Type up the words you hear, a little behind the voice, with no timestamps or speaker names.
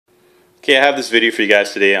Okay, I have this video for you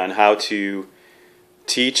guys today on how to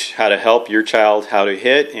teach, how to help your child how to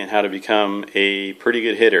hit and how to become a pretty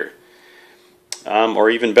good hitter.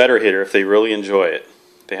 Or even better hitter if they really enjoy it.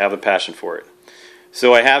 They have a passion for it.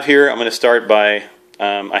 So I have here, I'm going to start by,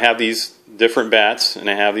 I have these different bats and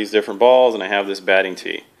I have these different balls and I have this batting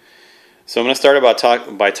tee. So I'm going to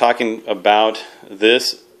start by talking about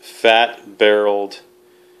this fat-barreled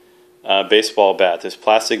baseball bat, this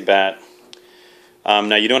plastic bat.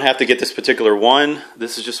 Now you don't have to get this particular one.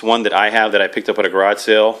 This is just one that I have that I picked up at a garage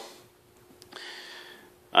sale.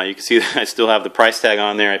 You can see that I still have the price tag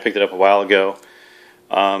on there. I picked it up a while ago.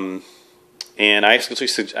 And I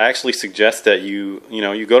actually suggest that you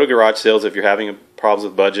go to garage sales if you're having problems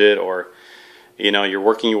with budget, or you're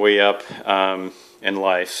working your way up in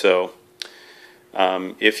life. So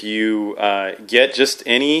if you get just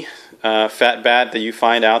any fat bat that you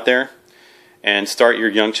find out there, and start your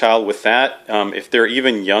young child with that. If they're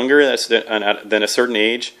even younger than a certain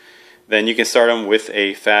age, then you can start them with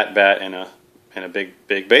a fat bat and a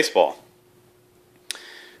big baseball.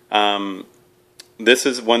 This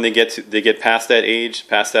is when they get past that age,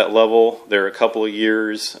 past that level. They're a couple of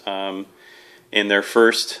years they're in their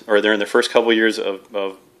first couple of years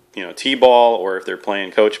of t-ball, or if they're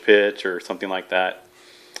playing coach pitch or something like that,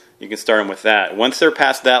 you can start them with that. Once they're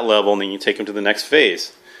past that level, then you take them to the next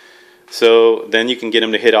phase. So then you can get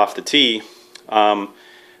them to hit off the tee.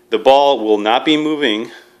 The ball will not be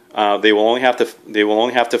moving. They will only have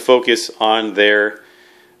to focus on their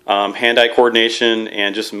hand-eye coordination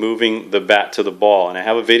and just moving the bat to the ball. And I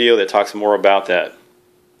have a video that talks more about that.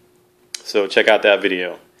 So check out that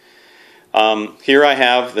video. Here I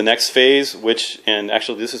have the next phase, and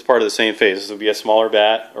actually this is part of the same phase. This will be a smaller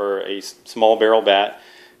bat, or a small barrel bat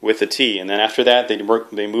with a tee. And then after that,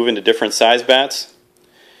 they move into different size bats.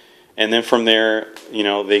 And then from there,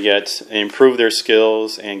 they improve their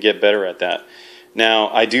skills and get better at that. Now,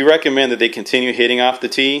 I do recommend that they continue hitting off the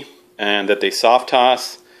tee, and that they soft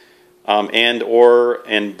toss,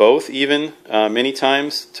 and both even many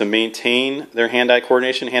times, to maintain their hand-eye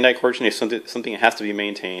coordination. Hand-eye coordination is something that has to be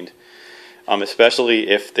maintained, especially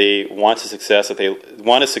if they want to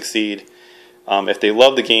succeed. If they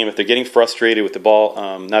love the game, if they're getting frustrated with the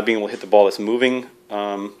ball, not being able to hit the ball that's moving,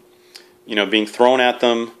 being thrown at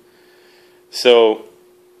them. So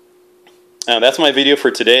that's my video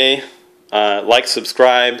for today. Like,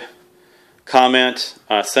 subscribe, comment,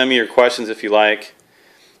 send me your questions if you like,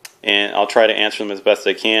 and I'll try to answer them as best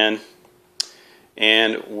I can.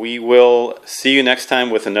 And we will see you next time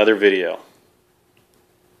with another video.